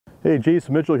Hey,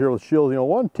 Jason Mitchell here with Shills.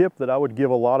 One tip that I would give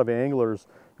a lot of anglers,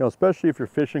 especially if you're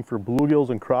fishing for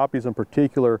bluegills and crappies in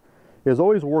particular, is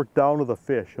always work down to the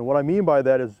fish. And what I mean by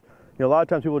that is, a lot of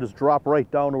times people just drop right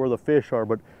down to where the fish are,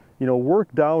 but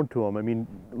work down to them. I mean,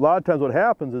 a lot of times what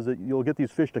happens is that you'll get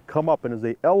these fish to come up, and as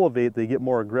they elevate, they get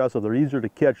more aggressive. They're easier to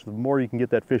catch the more you can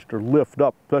get that fish to lift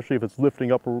up, especially if it's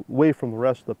lifting up away from the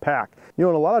rest of the pack. And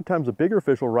a lot of times the bigger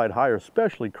fish will ride higher,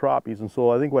 especially crappies. And so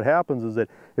I think what happens is that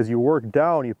as you work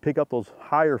down, you pick up those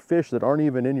higher fish that aren't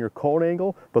even in your cone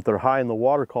angle, but they're high in the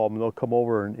water column, and they'll come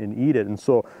over and eat it. And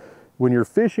so when you're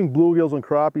fishing bluegills and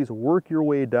crappies, work your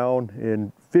way down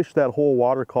and fish that whole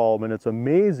water column, and it's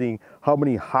amazing how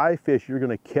many high fish you're going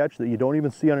to catch that you don't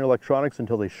even see on your electronics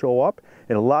until they show up,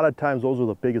 and a lot of times those are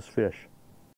the biggest fish.